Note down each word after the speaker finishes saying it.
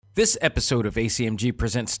This episode of ACMG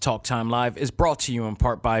Presents Talk Time Live is brought to you in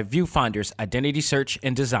part by Viewfinder's Identity Search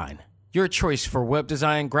and Design. Your choice for web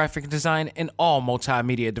design, graphic design, and all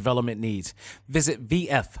multimedia development needs. Visit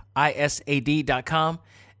VFISAD.com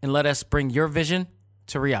and let us bring your vision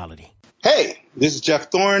to reality. Hey, this is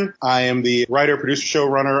Jeff Thorne. I am the writer, producer,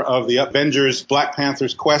 showrunner of the Avengers Black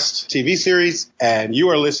Panther's Quest TV series, and you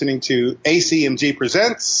are listening to ACMG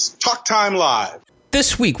Presents Talk Time Live.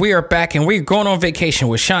 This week, we are back and we're going on vacation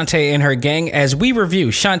with Shantae and her gang as we review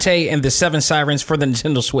Shantae and the Seven Sirens for the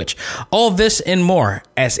Nintendo Switch. All this and more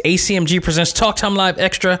as ACMG Presents Talk Time Live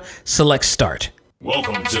Extra Select Start.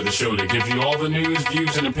 Welcome to the show to give you all the news,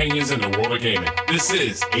 views, and opinions in the world of gaming. This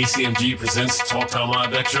is ACMG Presents Talk Time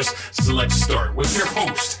Live Extras Select Start with your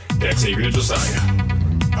host, Xavier Josiah.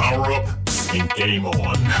 Power up and game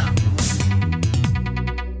on.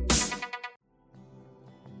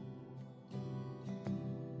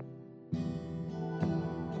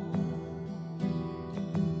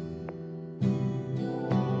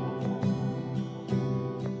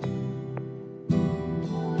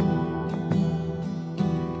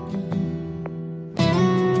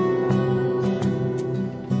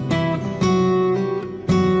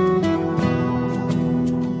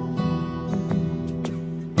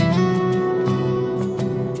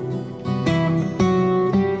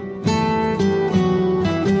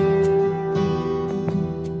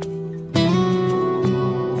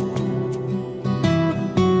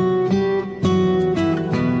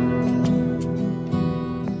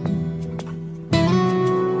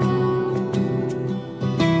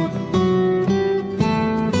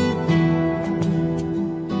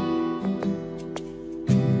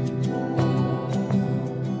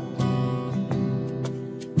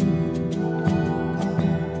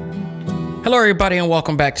 Hello, everybody, and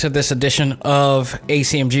welcome back to this edition of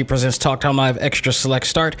ACMG Presents Talk Time Live Extra Select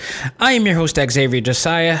Start. I am your host, Xavier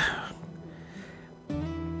Josiah.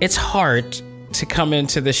 It's hard to come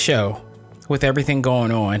into the show with everything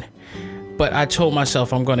going on, but I told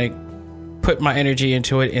myself I'm going to put my energy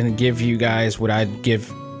into it and give you guys what I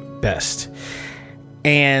give best.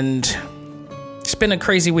 And it's been a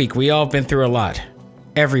crazy week. We all been through a lot.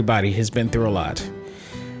 Everybody has been through a lot.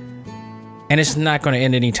 And it's not going to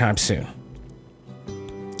end anytime soon.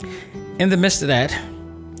 In the midst of that,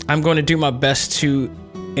 I'm going to do my best to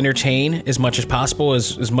entertain as much as possible,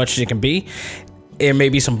 as much as it can be. There may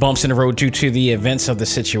be some bumps in the road due to the events of the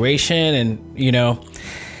situation. And, you know,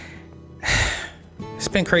 it's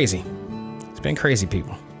been crazy. It's been crazy,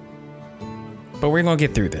 people. But we're going to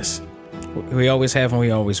get through this. We always have and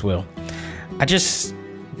we always will. I just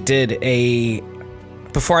did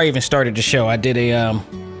before I even started the show, I did a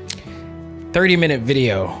 30-minute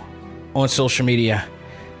video on social media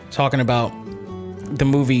talking about the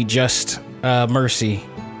movie Just Mercy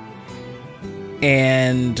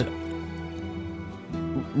and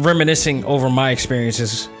reminiscing over my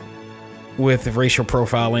experiences with racial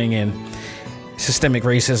profiling and systemic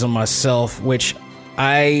racism myself, which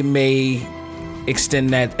I may extend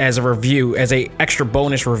that as a review, as a extra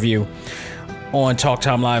bonus review on Talk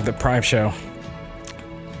Time Live, the Prime show.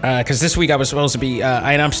 Because this week I was supposed to be,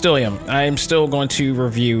 and I am still going to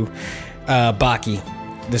review Baki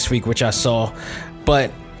this week, which I saw,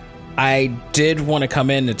 but I did want to come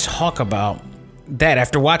in to talk about that.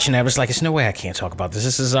 After watching that, I was like, there's no way I can't talk about this.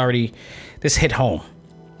 This hit home.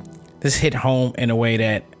 This hit home in a way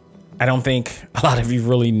that I don't think a lot of you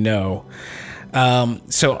really know.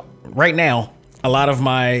 So right now, a lot of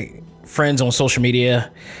my friends on social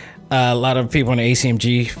media, a lot of people in the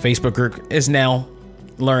ACMG Facebook group is now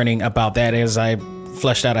learning about that as I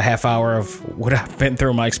fleshed out a half hour of what I've been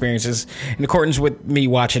through, my experiences in accordance with me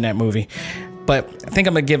watching that movie. But I think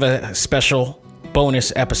I'm gonna give a special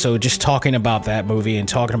bonus episode just talking about that movie and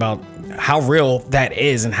talking about how real that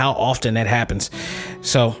is and how often that happens.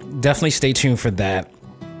 So definitely stay tuned for that.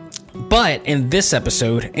 But in this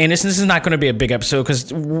episode, and this is not going to be a big episode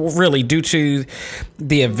because really due to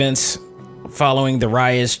the events following the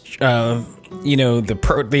riots, the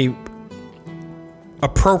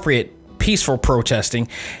appropriate peaceful protesting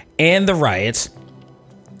and the riots,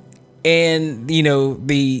 and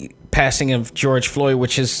the passing of George Floyd,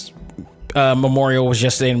 which is memorial was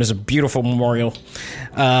yesterday, and it was a beautiful memorial.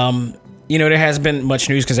 There hasn't been much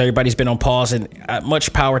news because everybody's been on pause, and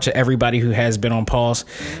much power to everybody who has been on pause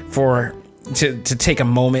to take a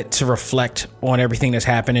moment to reflect on everything that's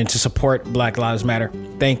happened and to support Black Lives Matter.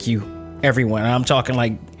 Thank you, everyone. I'm talking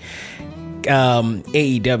like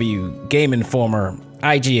AEW, Game Informer,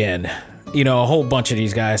 IGN, a whole bunch of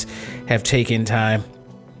these guys have taken time,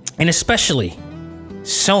 and especially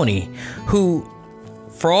Sony, who,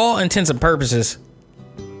 for all intents and purposes,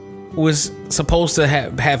 was supposed to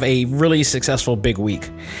have a really successful big week.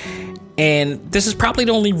 And this is probably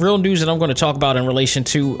the only real news that I'm going to talk about in relation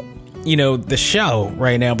to, the show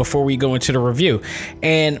right now before we go into the review.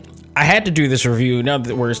 And I had to do this review, in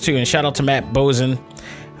other words, too. And shout out to Matt Bozen,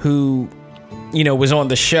 who, was on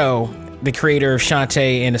the show, the creator of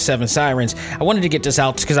Shantae and the Seven Sirens. I wanted to get this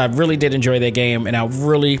out because I really did enjoy that game, and I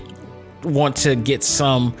really want to get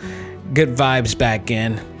some good vibes back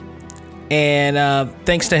in. And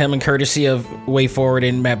thanks to him and courtesy of WayForward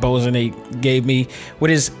and Matt Bozen, they gave me what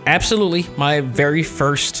is absolutely my very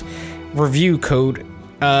first review code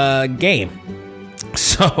game.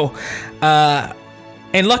 So,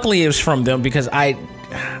 and luckily it was from them because I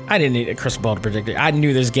didn't need a crystal ball to predict it. I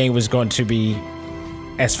knew this game was going to be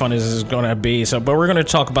as fun as it's going to be. So, but we're going to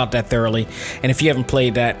talk about that thoroughly. And if you haven't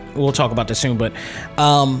played that, we'll talk about that soon. But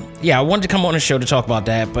yeah, I wanted to come on the show to talk about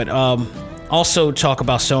that. But also talk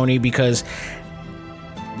about Sony, because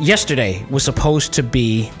yesterday was supposed to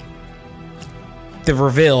be the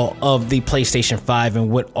reveal of the PlayStation 5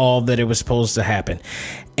 and what all that it was supposed to happen.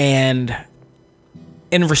 And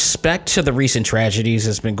in respect to the recent tragedies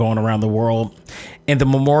that's been going around the world and the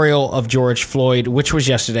memorial of George Floyd, which was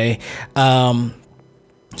yesterday,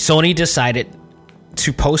 Sony decided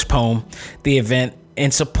to postpone the event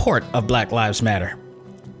in support of Black Lives Matter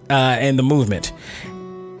and the movement.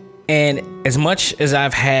 And as much as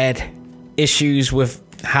I've had issues with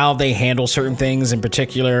how they handle certain things, in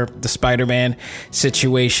particular the Spider-Man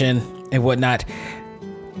situation and whatnot,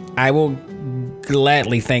 I will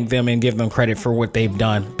gladly thank them and give them credit for what they've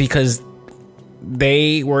done, because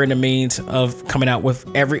they were in the means of coming out with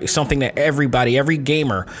something that every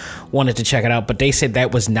gamer wanted to check it out, but they said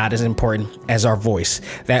that was not as important as our voice.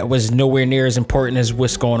 That was nowhere near as important as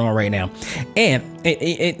what's going on right now.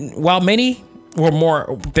 And while many were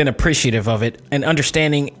more than appreciative of it and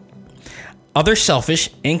understanding, other selfish,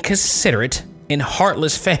 inconsiderate, and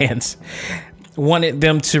heartless fans wanted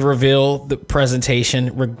them to reveal the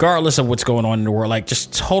presentation regardless of what's going on in the world, like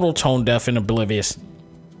just total tone deaf and oblivious.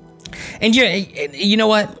 And yeah, you know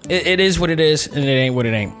what? It is what it is, and it ain't what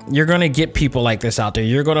it ain't. You're going to get people like this out there.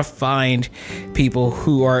 You're going to find people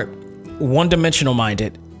who are one-dimensional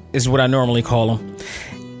minded, is what I normally call them,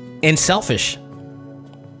 and selfish,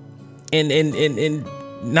 and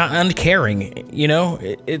not uncaring.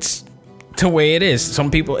 It's the way it is. Some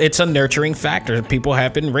people, it's a nurturing factor. People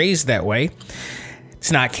have been raised that way.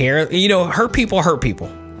 It's not care. Hurt people hurt people.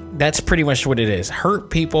 That's pretty much what it is. Hurt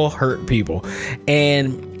people.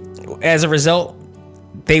 And as a result,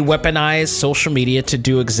 they weaponize social media to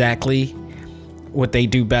do exactly what they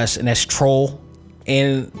do best, and that's troll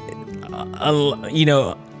and,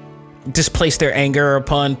 displace their anger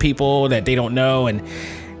upon people that they don't know. And,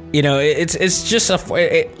 it's just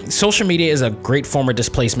social media is a great form of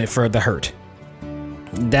displacement for the hurt.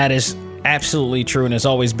 That is absolutely true, and has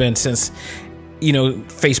always been since,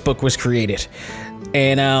 Facebook was created.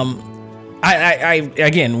 And,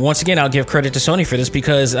 once again, I'll give credit to Sony for this,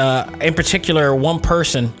 because in particular, one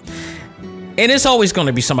person, and it's always going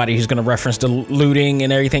to be somebody who's going to reference the looting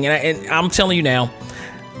and everything. And I'm telling you now,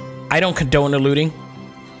 I don't condone the looting.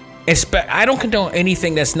 I don't condone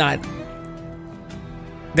anything that's not,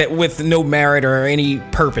 that with no merit or any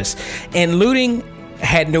purpose. And looting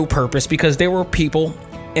had no purpose because there were people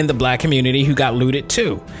in the black community who got looted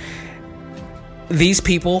too. These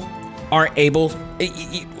people aren't able,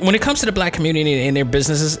 when it comes to the black community and their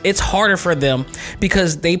businesses, it's harder for them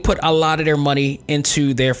because they put a lot of their money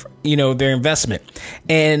into their investment,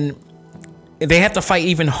 and they have to fight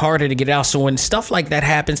even harder to get out. So when stuff like that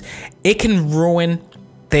happens, it can ruin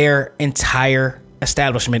their entire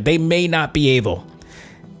establishment. They may not be able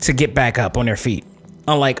to get back up on their feet,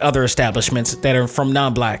 unlike other establishments that are from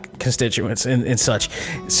non-black constituents and such.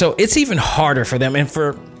 So it's even harder for them, and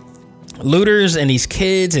for looters and these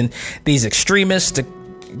kids and these extremists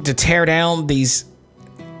to tear down these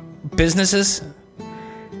businesses.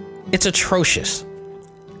 It's atrocious,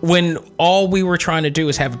 when all we were trying to do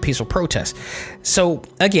is have a peaceful protest. So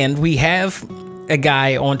again, we have a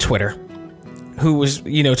guy on Twitter who was,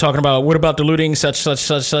 talking about, what about the looting, such,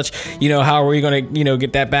 how are we going to,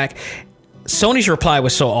 get that back? Sony's reply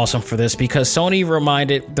was so awesome for this, because Sony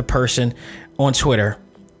reminded the person on Twitter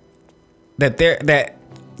that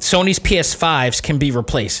Sony's PS5s can be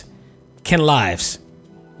replaced. Can lives.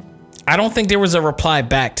 I don't think there was a reply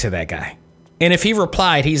back to that guy. And if he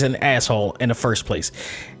replied, he's an asshole in the first place.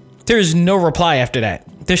 There's no reply after that.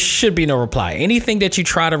 There should be no reply. Anything that you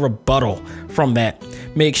try to rebuttal from that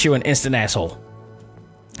makes you an instant asshole.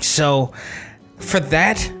 So for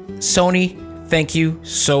that, Sony, thank you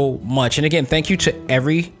so much. And again, thank you to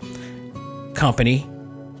every company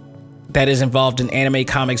that is involved in anime,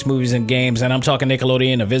 comics, movies, and games. And I'm talking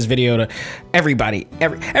Nickelodeon to Viz Video to everybody.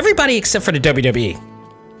 Everybody except for the WWE.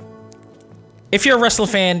 If you're a wrestling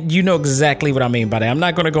fan, you know exactly what I mean by that. I'm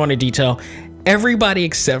not going to go into detail. Everybody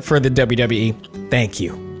except for the WWE, thank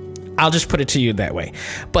you. I'll just put it to you that way.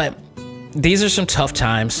 But these are some tough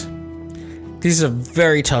times. These are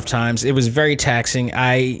very tough times. It was very taxing.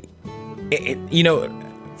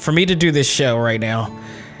 For me to do this show right now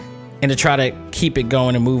and to try to keep it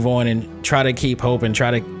going and move on and try to keep hope and try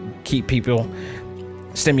to keep people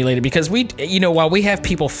stimulated, because while we have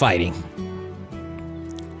people fighting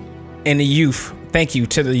and the youth, thank you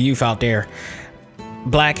to the youth out there,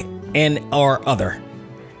 black and or other,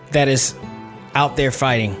 that is out there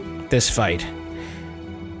fighting this fight.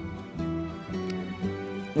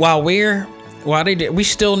 We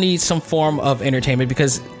still need some form of entertainment,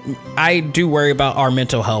 because I do worry about our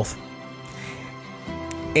mental health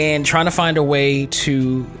and trying to find a way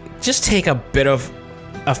to just take a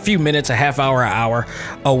few minutes, a half hour, an hour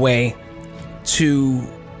away to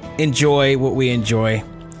enjoy what we enjoy.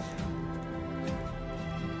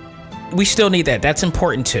 We still need that. That's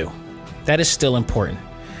important too. That is still important.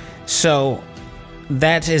 So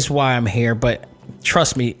that is why I'm here. But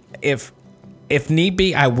trust me, if need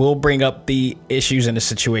be, I will bring up the issues in the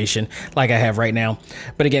situation like I have right now.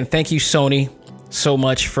 But again, thank you, Sony, so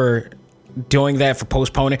much for doing that, for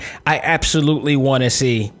postponing. I absolutely want to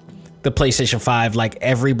see the PlayStation 5 like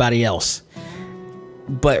everybody else.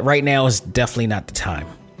 But right now is definitely not the time.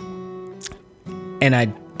 And I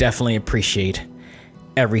definitely appreciate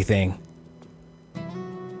everything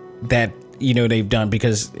that, they've done,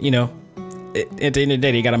 because, at the end of the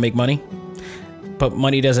day, they got to make money. But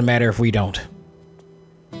money doesn't matter if we don't.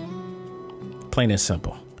 Plain and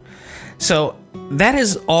simple. So that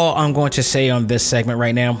is all I'm going to say on this segment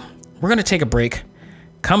right now. We're going to take a break,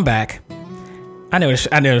 come back. I know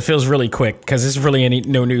it feels really quick because there's really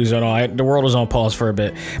no news at all. The world is on pause for a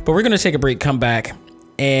bit. But we're going to take a break, come back,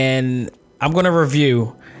 and I'm going to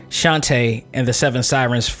review Shantae and the Seven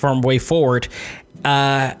Sirens from WayForward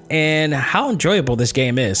and how enjoyable this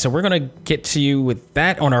game is. So we're going to get to you with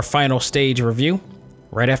that on our final stage review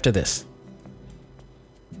right after this.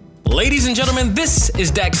 Ladies and gentlemen, this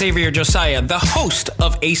is Dak Xavier Josiah, the host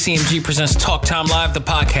of ACMG Presents Talk Time Live, the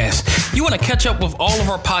podcast. You want to catch up with all of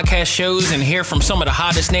our podcast shows and hear from some of the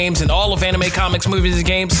hottest names in all of anime, comics, movies, and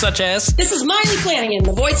games, such as... This is Miley Flanagan,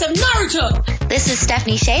 the voice of Naruto. This is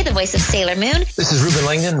Stephanie Shea, the voice of Sailor Moon. This is Ruben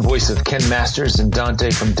Langdon, voice of Ken Masters and Dante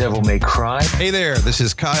from Devil May Cry. Hey there, this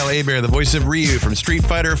is Kyle Hebert, the voice of Ryu from Street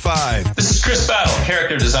Fighter V. This is Chris Battle,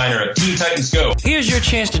 character designer of Teen Titans Go. Here's your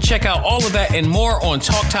chance to check out all of that and more on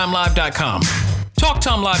TalkTimeLive.com.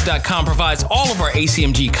 TalkTimeLive.com provides all of our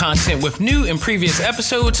ACMG content with new and previous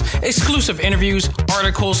episodes, exclusive interviews,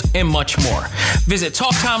 articles, and much more. Visit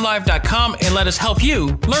TalkTimeLive.com and let us help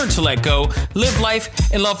you learn to let go, live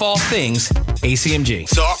life, and love all things ACMG.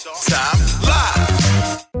 Talk Time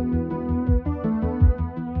Live.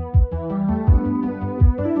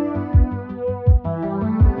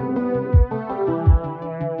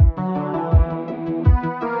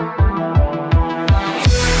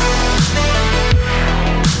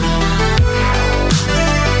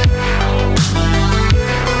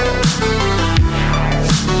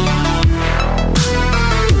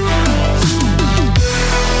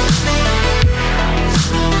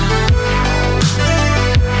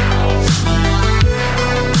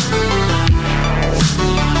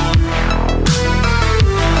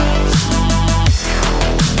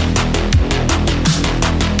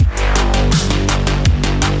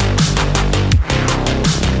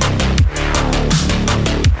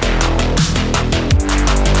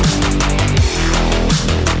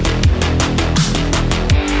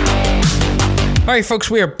 All right, folks,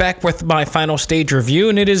 we are back with my final stage review,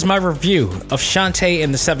 and it is my review of Shantae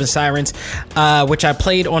and the Seven Sirens, which I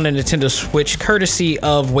played on the Nintendo Switch, courtesy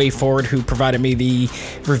of WayForward, who provided me the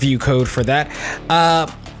review code for that.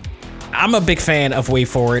 I'm a big fan of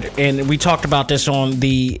WayForward, and we talked about this on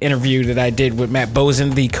the interview that I did with Matt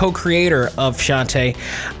Bozen, the co-creator of Shantae.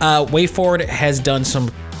 WayForward has done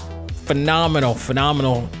some phenomenal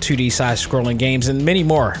 2D side-scrolling games and many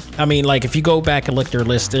more. I mean, like, if you go back and look at their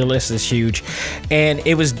list is huge. And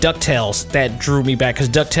it was DuckTales that drew me back, because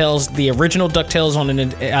DuckTales, the original DuckTales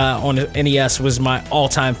on the NES was my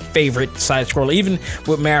all-time favorite side-scroller. Even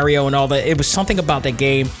with Mario and all that, it was something about that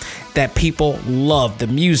game that people loved. The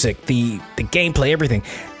music, the gameplay, everything.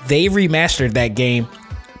 They remastered that game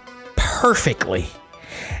perfectly.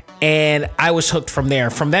 And I was hooked from there.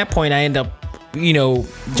 From that point, I ended up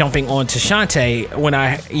jumping onto Shantae when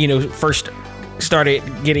I, first started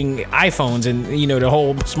getting iPhones and, the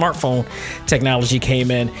whole smartphone technology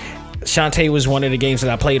came in. Shantae was one of the games that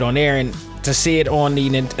I played on there, and to see it on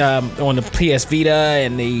the PS Vita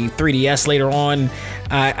and the 3DS later on,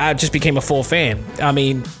 I just became a full fan. I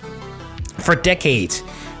mean, for decades,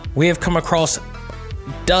 we have come across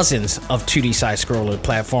dozens of 2D side-scroller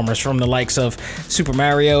platformers from the likes of Super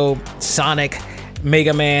Mario, Sonic,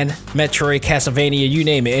 Mega Man, Metroid, Castlevania, you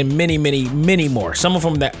name it, and many, many, many more. Some of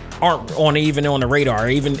them that aren't even on the radar,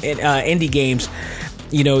 even indie games,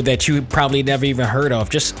 that you probably never even heard of,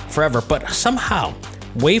 just forever. But somehow,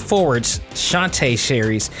 WayForward's Shantae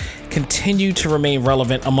series continue to remain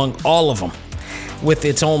relevant among all of them, with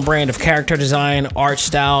its own brand of character design, art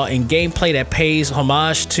style, and gameplay that pays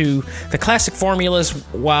homage to the classic formulas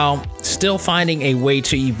while still finding a way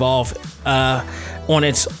to evolve on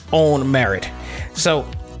its own merit. So,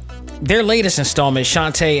 their latest installment,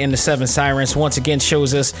 Shantae and the Seven Sirens, once again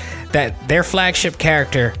shows us that their flagship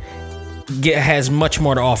character has much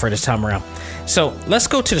more to offer this time around. So, let's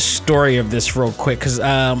go to the story of this real quick, because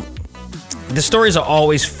the stories are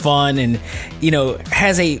always fun and,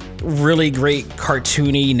 has a really great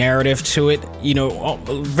cartoony narrative to it.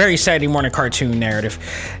 Very Saturday morning cartoon narrative.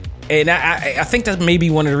 And I think that's maybe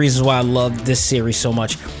one of the reasons why I love this series so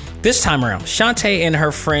much. This time around, Shantae and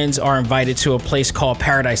her friends are invited to a place called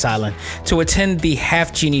Paradise Island to attend the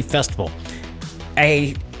Half Genie Festival.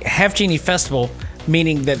 A Half Genie Festival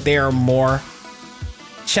meaning that there are more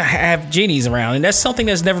have genies around, and that's something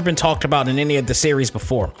that's never been talked about in any of the series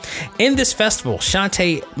before. In this festival,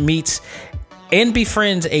 Shantae meets and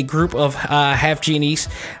befriends a group of half genies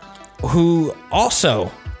who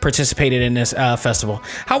also participated in this festival.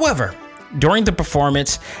 However, during the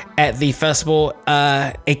performance at the festival,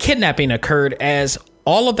 a kidnapping occurred as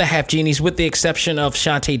all of the half genies, with the exception of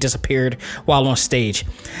Shantae, disappeared while on stage.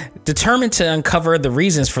 Determined to uncover the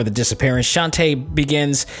reasons for the disappearance, Shantae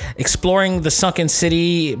begins exploring the sunken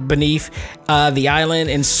city beneath the island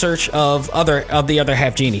in search of the other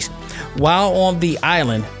half genies. While on the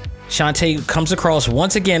island, Shantae comes across,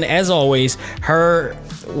 once again, as always, her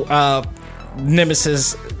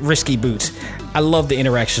nemesis, Risky Boots. I love the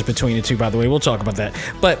interactions between the two, by the way. We'll talk about that.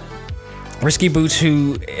 But Risky Boots,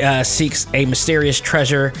 who seeks a mysterious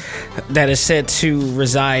treasure that is said to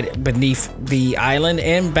reside beneath the island,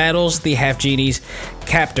 and battles the half genies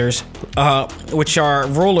captors, which are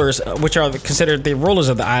considered the rulers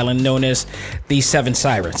of the island, known as the Seven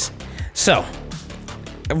Sirens. So,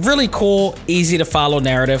 a really cool, easy to follow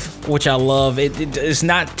narrative, which I love. It's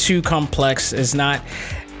not too complex. It's not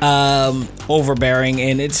overbearing,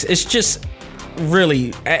 and it's just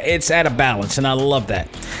really, it's at a balance, and I love that.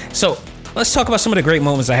 So, let's talk about some of the great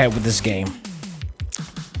moments I had with this game.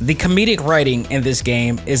 The comedic writing in this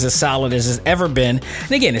game is as solid as it's ever been.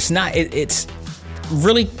 And again, it's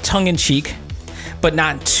really tongue-in-cheek, but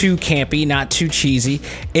not too campy, not too cheesy.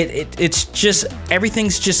 It's just,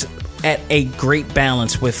 everything's just at a great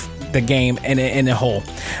balance with the game and in the whole.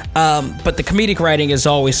 But the comedic writing is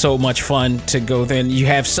always so much fun to go there. And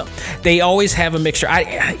they always have a mixture.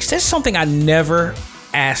 There's something I never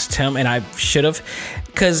asked him, and I should have,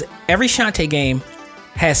 because every Shantae game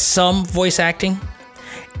has some voice acting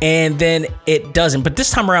and then it doesn't. But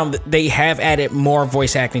this time around, they have added more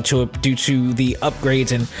voice acting to it due to the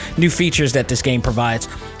upgrades and new features that this game provides.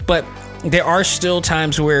 But there are still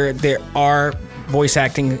times where there are voice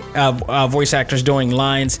actors doing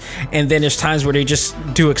lines, and then there's times where they just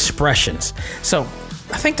do expressions. So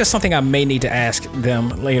I think that's something I may need to ask them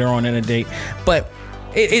later on in the date. But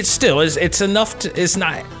it's still it's enough to, it's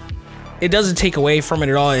not, it doesn't take away from it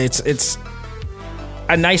at all. It's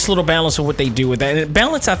a nice little balance of what they do with that. And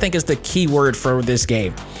balance, I think, is the key word for this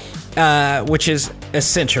game, which is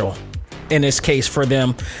essential in this case for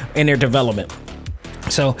them in their development.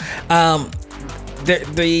 So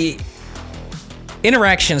the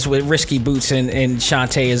interactions with Risky Boots and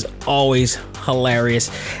Shantae is always hilarious,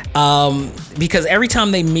 because every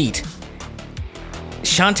time they meet,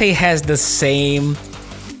 Shantae has the same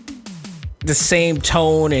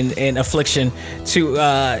tone and affliction to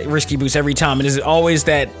Risky Boots every time, and there's always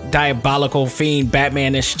that diabolical fiend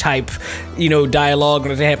Batman-ish type dialogue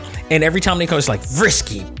that they have. And every time they come, it's like,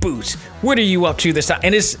 Risky Boots, what are you up to this time?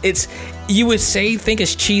 And it's you would think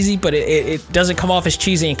it's cheesy, but it doesn't come off as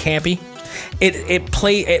cheesy and campy.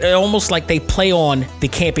 It almost like they play on the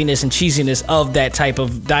campiness and cheesiness of that type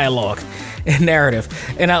of dialogue and narrative,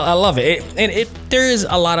 and I love it. There is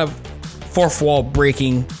a lot of fourth wall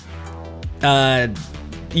breaking narrative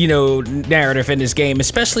in this game,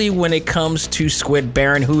 especially when it comes to Squid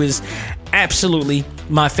Baron, who is absolutely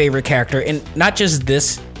my favorite character in not just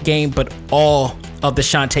this game, but all of the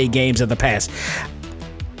Shantae games of the past.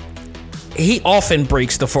 He often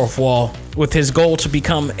breaks the fourth wall with his goal to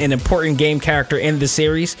become an important game character in the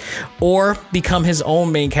series or become his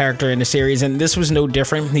own main character in the series. And this was no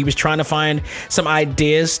different. He was trying to find some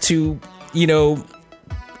ideas to,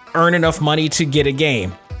 earn enough money to get a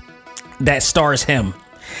game that stars him.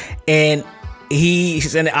 And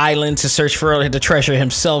he's an island to search for the treasure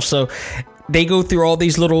himself. So they go through all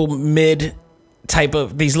these little mid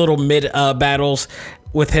battles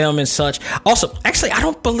with him and such. Also, actually, I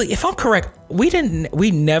don't believe, if I'm correct,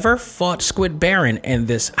 we never fought Squid Baron in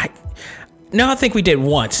this. I think we did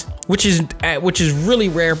once, which is really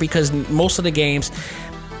rare because most of the games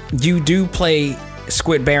you do play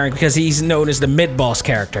Squid Baron because he's known as the mid-boss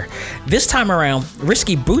character. This time around,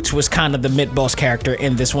 Risky Boots was kind of the mid-boss character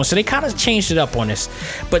in this one, so they kind of changed it up on this.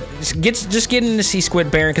 But just getting to see Squid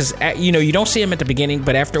Baron, because you don't see him at the beginning,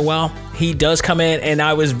 but after a while he does come in, and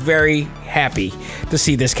I was very happy to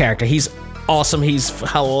see this character. He's awesome. He's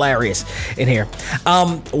hilarious in here.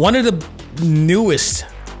 One of the newest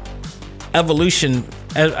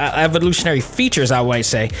evolutionary features, I might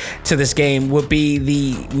say, to this game would be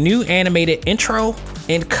the new animated intro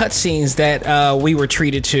and cutscenes that we were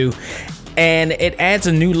treated to, and it adds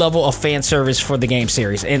a new level of fan service for the game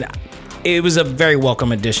series, and it was a very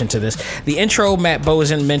welcome addition to this. The intro Matt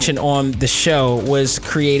Bozen mentioned on the show was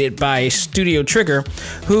created by Studio Trigger,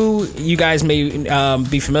 who you guys may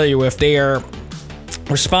be familiar with. They are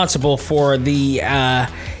responsible for the anime,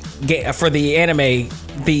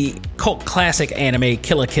 the cult classic anime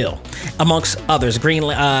Kill la Kill, amongst others.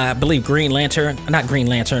 I believe Green Lantern,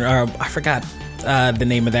 I forgot the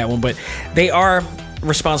name of that one, but they are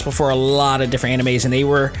responsible for a lot of different animes, and they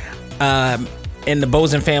were in the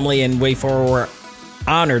Bozen family and WayForward were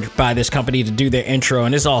honored by this company to do their intro,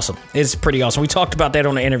 and it's awesome. It's pretty awesome. We talked about that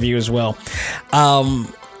on the interview as well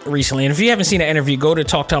recently, and if you haven't seen the interview, go to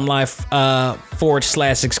TalkTimeLive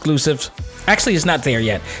 /exclusives. Actually, it's not there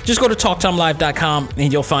yet. Just go to TalkTimeLive.com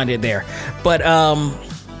and you'll find it there. But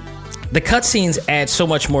the cutscenes add so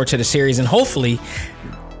much more to the series, and hopefully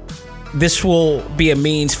this will be a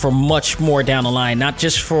means for much more down the line, not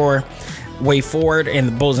just for WayForward and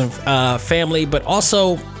the Bozen family, but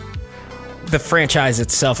also the franchise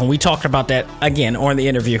itself. And we talked about that again on the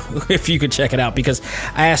interview, if you could check it out, because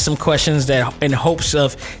I asked some questions that in hopes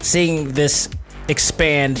of seeing this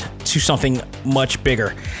expand to something much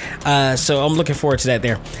bigger. So I'm looking forward to that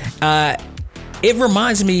there.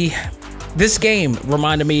 This game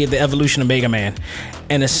reminded me of the evolution of Mega Man,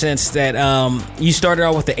 in a sense that you started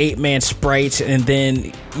out with the 8-man sprites, and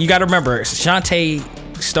then you got to remember, Shantae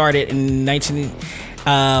started in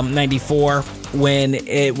 1994 when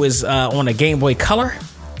it was on a Game Boy Color,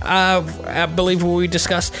 I believe, what we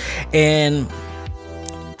discussed, and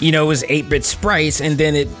it was 8-bit sprites, and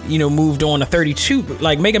then it, moved on to 32.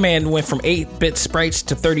 Like, Mega Man went from 8-bit sprites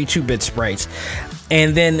to 32-bit sprites.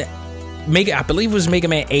 And then, I believe it was Mega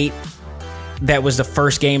Man 8 that was the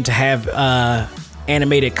first game to have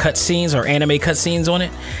animated cutscenes or anime cutscenes on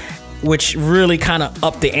it, which really kind of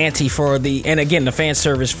upped the ante for the fan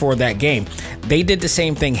service for that game. They did the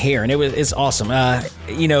same thing here, and it's awesome.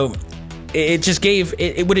 It just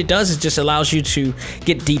what it does is just allows you to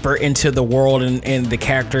get deeper into the world and the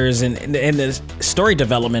characters and the story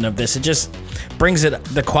development of this. It just brings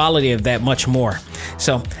the quality of that much more.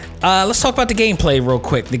 So let's talk about the gameplay real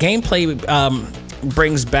quick. The gameplay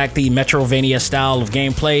brings back the Metrovania style of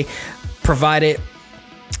gameplay,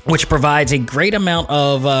 which provides a great amount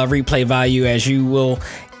of replay value, as you will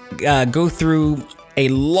go through a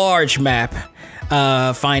large map,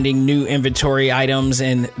 finding new inventory items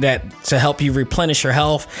and that to help you replenish your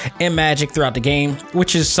health and magic throughout the game,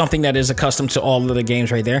 which is something that is accustomed to all of the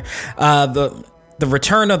games right there. The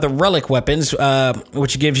return of the relic weapons,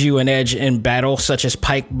 which gives you an edge in battle, such as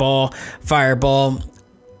pike ball, fireball,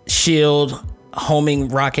 shield, homing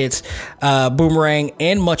rockets, boomerang,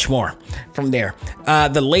 and much more from there.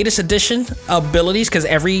 The latest addition abilities, because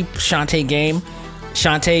every Shantae game,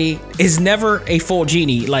 Shantae is never a full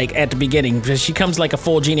genie like at the beginning, because she comes like a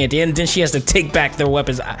full genie at the end, then she has to take back their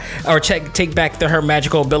weapons or take back her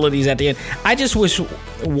magical abilities at the end. I just wish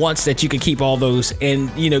once that you could keep all those and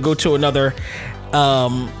go to another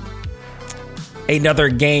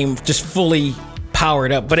game just fully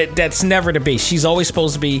powered up, but that's never the base. She's always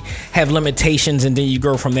supposed to have limitations, and then you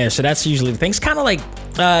grow from there. So that's usually the thing. It's kind of like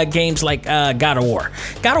games like God of War.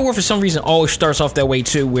 God of War, for some reason, always starts off that way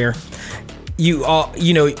too, where you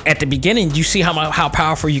at the beginning you see how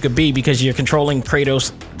powerful you could be because you're controlling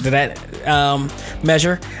Kratos to that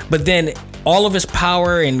measure, but then all of his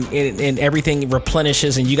power and everything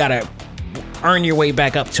replenishes, and you gotta earn your way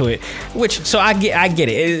back up to it. So I get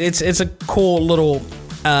it. It's a cool little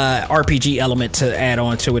RPG element to add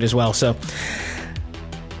on to it as well. So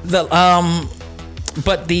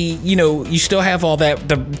But you still have all that.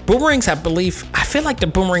 The boomerangs, I feel like the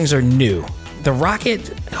boomerangs are new. The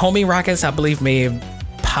homing rockets, I believe, may have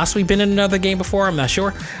possibly been in another game before. I'm not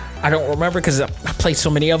sure. I don't remember because I played so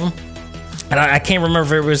many of them. And I can't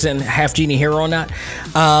remember if it was in Half Genie Hero or not.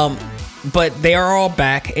 But they are all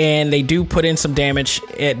back, and they do put in some damage.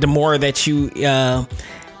 The more that you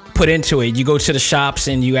put into it, you go to the shops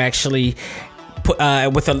and you actually put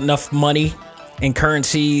with enough money and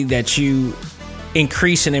currency that you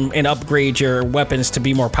increase and upgrade your weapons to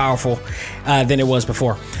be more powerful than it was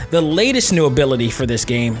before. The latest new ability for this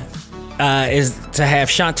game is to have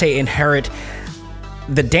Shantae inherit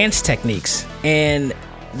the dance techniques, and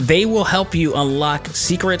they will help you unlock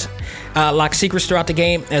secrets throughout the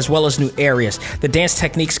game, as well as new areas. The dance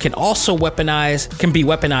techniques can be weaponized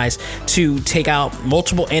to take out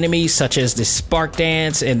multiple enemies, such as the Spark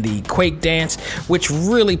Dance and the Quake Dance, which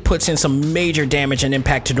really puts in some major damage and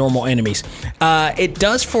impact to normal enemies. It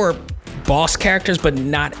does for boss characters, but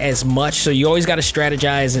not as much, so you always got to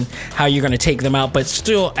strategize and how you're going to take them out, but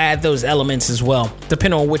still add those elements as well,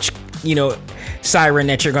 depending on which siren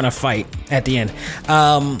that you're going to fight at the end.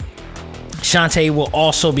 Shantae will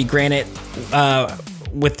also be granted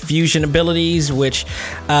with fusion abilities, which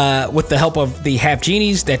with the help of the half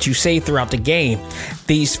genies that you save throughout the game,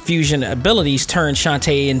 these fusion abilities turn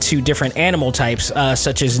Shantae into different animal types,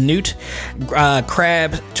 such as newt,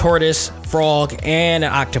 crab, tortoise, frog, and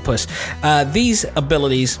an octopus. These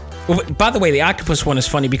abilities, by the way, the octopus one is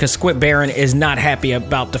funny because Squid Baron is not happy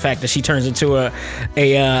about the fact that she turns into a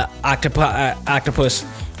octopus,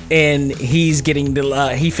 and he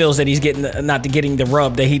feels that he's not getting the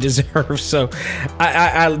rub that he deserves. So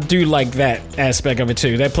I do like that aspect of it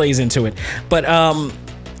too. That plays into it. But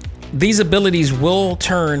these abilities will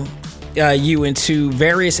turn you into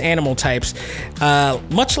various animal types,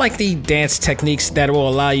 much like the dance techniques that will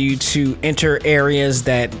allow you to enter areas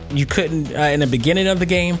that you couldn't in the beginning of the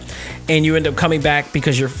game, and you end up coming back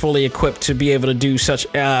because you're fully equipped to be able to do such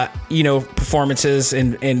performances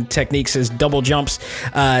and techniques as double jumps,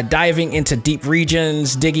 diving into deep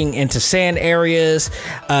regions, digging into sand areas,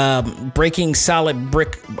 breaking solid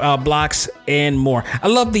brick blocks, and more. I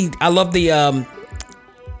love the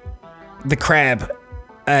crab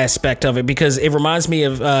aspect of it because it reminds me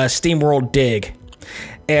of SteamWorld Dig,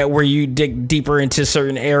 where you dig deeper into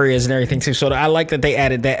certain areas and everything too. So I like that they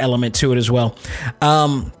added that element to it as well.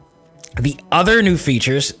 The other new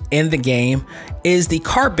features in the game is the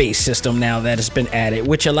card-based system now that has been added,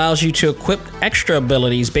 which allows you to equip extra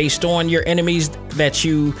abilities based on your enemies that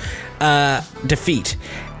you defeat.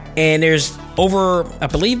 And I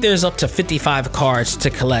believe there's up to 55 cards to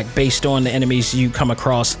collect based on the enemies you come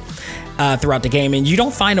across throughout the game. And you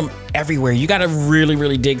don't find them everywhere. You got to really,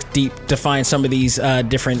 really dig deep to find some of these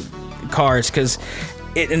different cards,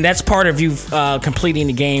 and that's part of you completing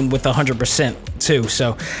the game with 100% too.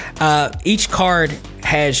 So each card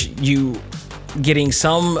has you getting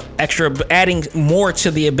some extra, adding more to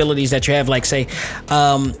the abilities that you have. Like say,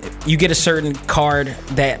 you get a certain card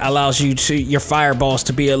that allows your fireballs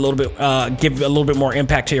to be a little bit, give a little bit more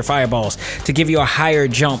impact to your fireballs, to give you a higher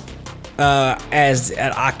jump as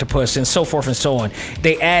an octopus, and so forth and so on.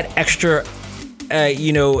 They add extra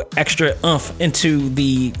oomph into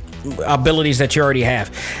the abilities that you already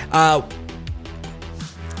have.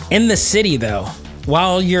 In the city, though,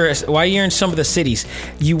 while you're in some of the cities,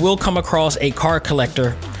 you will come across a card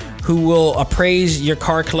collector who will appraise your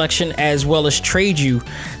card collection as well as trade you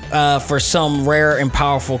for some rare and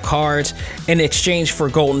powerful cards in exchange for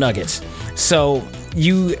gold nuggets. So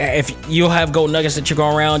if you'll have gold nuggets that you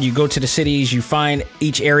go around, you go to the cities, you find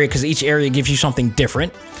each area, because each area gives you something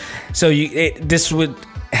different. So this would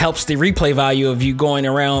helps the replay value of you going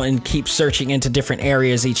around and keep searching into different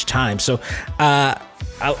areas each time. So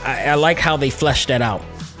I like how they fleshed that out.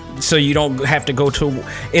 So you don't have to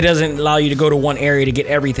it doesn't allow you to go to one area to get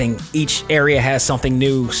everything. Each area has something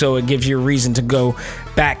new, so it gives you a reason to go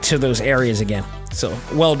back to those areas again. So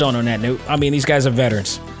well done on that note. I mean, these guys are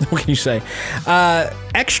veterans. What can you say?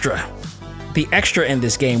 The extra in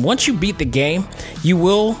this game, once you beat the game, you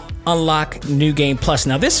will unlock New Game Plus.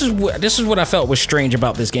 Now this is what I felt was strange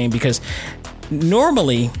about this game, because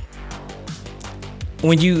normally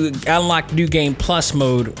when you unlock New Game Plus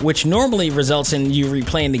mode, which normally results in you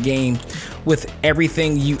replaying the game with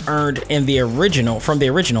everything you earned from the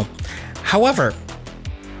original. However,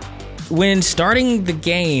 when starting the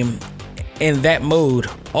game in that mode,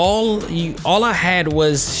 all I had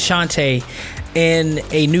was Shantae in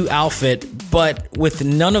a new outfit, but with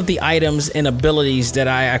none of the items and abilities that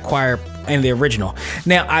I acquired in the original.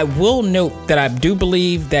 Now, I will note that I do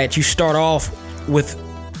believe that you start off with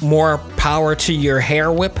more power to your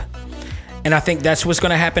hair whip. And I think that's what's going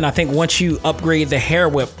to happen. I think once you upgrade the hair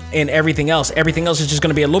whip and everything else is just going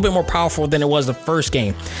to be a little bit more powerful than it was the first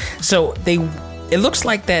game. So it looks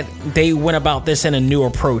like that they went about this in a new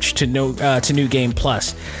approach to New Game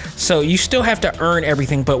Plus. So you still have to earn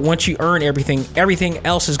everything, but once you earn everything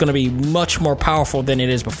else is going to be much more powerful than it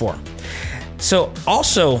is before. So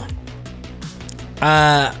also,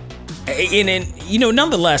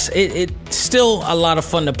 nonetheless, it's still a lot of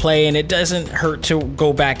fun to play, and it doesn't hurt to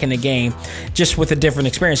go back in the game just with a different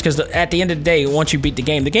experience, because at the end of the day, once you beat the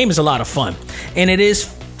game is a lot of fun, and it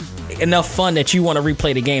is enough fun that you want to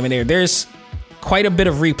replay the game. And there's quite a bit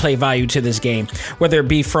of replay value to this game, whether it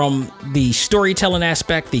be from the storytelling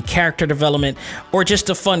aspect, the character development, or just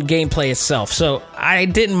the fun gameplay itself. So I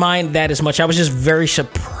didn't mind that as much. I was just very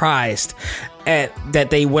surprised at that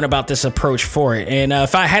they went about this approach for it. And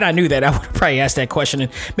if I knew that, I would probably ask that question,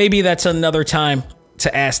 and maybe that's another time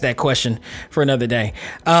to ask that question for another day.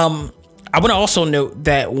 I want to also note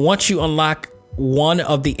that once you unlock one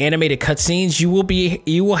of the animated cutscenes, you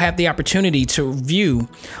will have the opportunity to view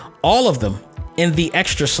all of them in the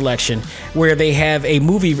extra selection, where they have a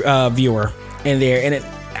movie viewer in there,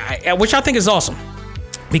 and which I think is awesome,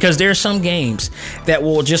 because there are some games that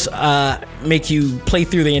will just make you play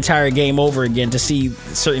through the entire game over again to see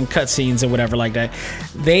certain cutscenes or whatever like that.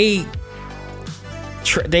 They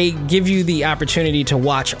give you the opportunity to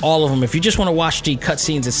watch all of them. If you just want to watch the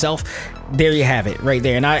cutscenes itself, there you have it right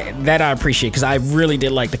there. And I appreciate, because I really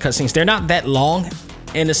did like the cutscenes. They're not that long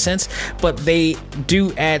in a sense, but they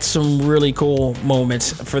do add some really cool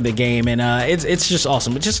moments for the game, and it's just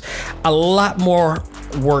awesome. It's just a lot more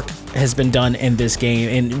work has been done in this game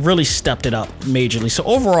and really stepped it up majorly. So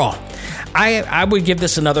overall, I would give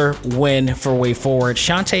this another win for Way Forward.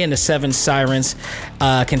 Shantae and the Seven Sirens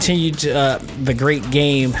continued the great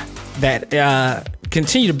game that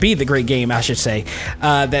continue to be the great game, I should say,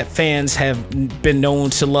 that fans have been known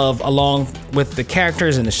to love, along with the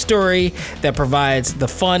characters and the story that provides the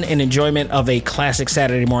fun and enjoyment of a classic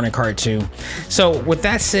Saturday morning cartoon. So with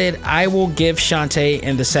that said, I will give Shantae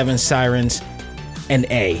and the Seven Sirens an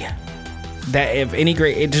A. That if any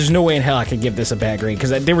grade, there's no way in hell I could give this a bad grade,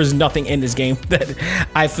 because there was nothing in this game that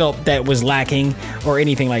I felt that was lacking or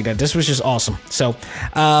anything like that. This was just awesome. So,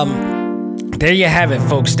 there you have it,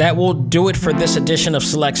 folks. That will do it for this edition of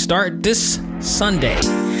Select Start this Sunday.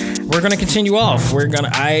 We're going to continue off.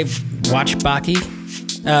 I watched Baki,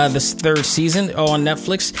 this third season on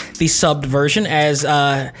Netflix, the subbed version. As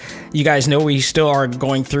you guys know, we still are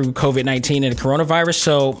going through COVID-19 and the coronavirus.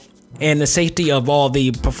 So, and the safety of all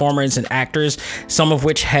the performers and actors, some of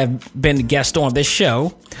which have been guests on this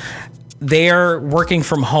show, they're working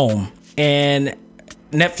from home, and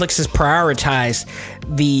Netflix has prioritized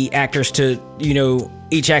the actors to,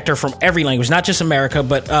 each actor from every language, not just America,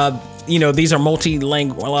 but, these are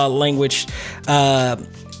multi-language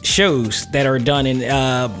shows that are done in,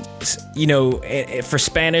 for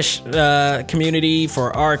Spanish community,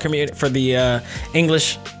 for our community, for the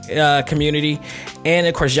English community, and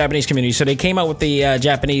of course Japanese community. So they came out with the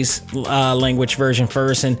Japanese language version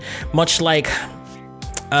first, and much like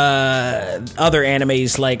other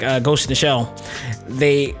animes like Ghost in the Shell,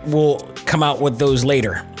 they will come out with those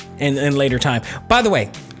later in later time. By the way,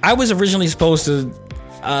 I was originally supposed to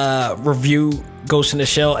review Ghost in the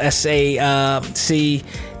Shell SAC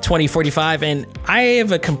 2045, and I have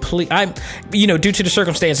due to the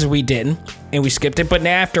circumstances we didn't, and we skipped it. But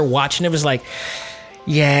now after watching it, was like,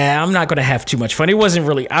 yeah, I'm not going to have too much fun. It wasn't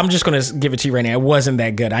really, I'm just going to give it to you right now. It wasn't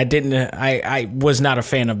that good. I was not a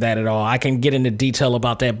fan of that at all. I can get into detail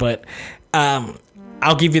about that, but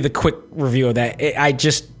I'll give you the quick review of that. I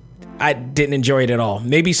didn't enjoy it at all.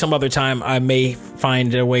 Maybe some other time I may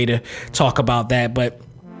find a way to talk about that, but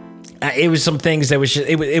it was some things that was just,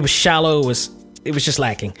 it was shallow. It was just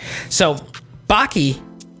lacking. So Baki,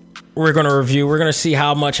 we're going to review. We're going to see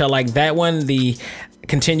how much I like that one.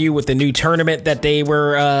 Continue with the new tournament that they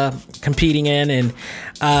were competing in, and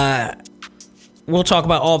we'll talk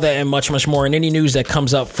about all that and much, much more, and any news that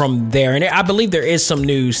comes up from there. And I believe there is some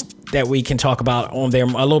news that we can talk about on there a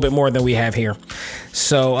little bit more than we have here.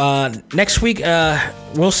 So next week,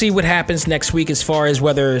 we'll see what happens next week as far as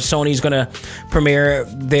whether Sony's going to premiere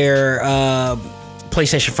their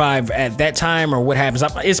PlayStation 5 at that time, or what happens.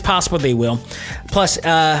 It's possible they will. Plus,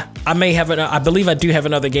 I believe I do have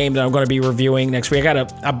another game that I'm going to be reviewing next week.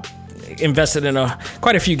 I invested in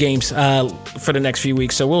quite a few games for the next few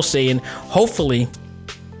weeks, so we'll see. And hopefully,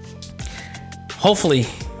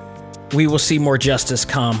 we will see more justice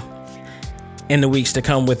come in the weeks to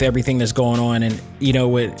come with everything that's going on, and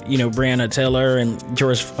with Breonna Taylor and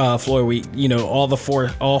George Floyd. We all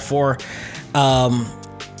four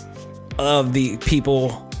of the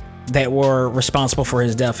people that were responsible for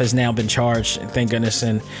his death has now been charged, thank goodness,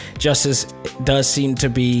 and justice does seem to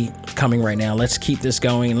be coming right now. Let's keep this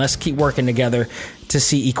going, and let's keep working together to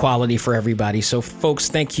see equality for everybody. So, folks,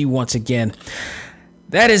 thank you once again.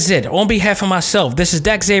 That is it. On behalf of myself, this is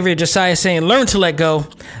Dak Xavier Josiah saying, learn to let go,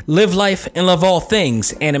 live life, and love all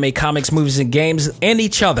things, anime, comics, movies, and games, and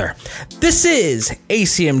each other. This is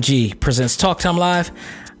ACMG Presents Talk Time Live.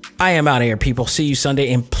 I am out of here, people. See you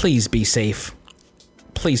Sunday, and please be safe.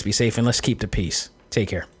 Please be safe, and let's keep the peace. Take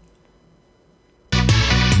care.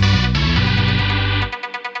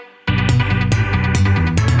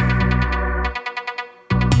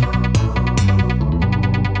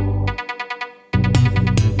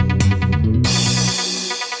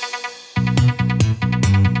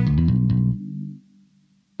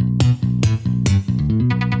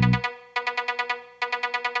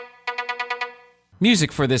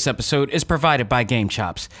 Music for this episode is provided by Game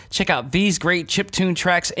Chops. Check out these great chiptune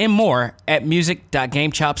tracks and more at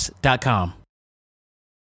music.gamechops.com.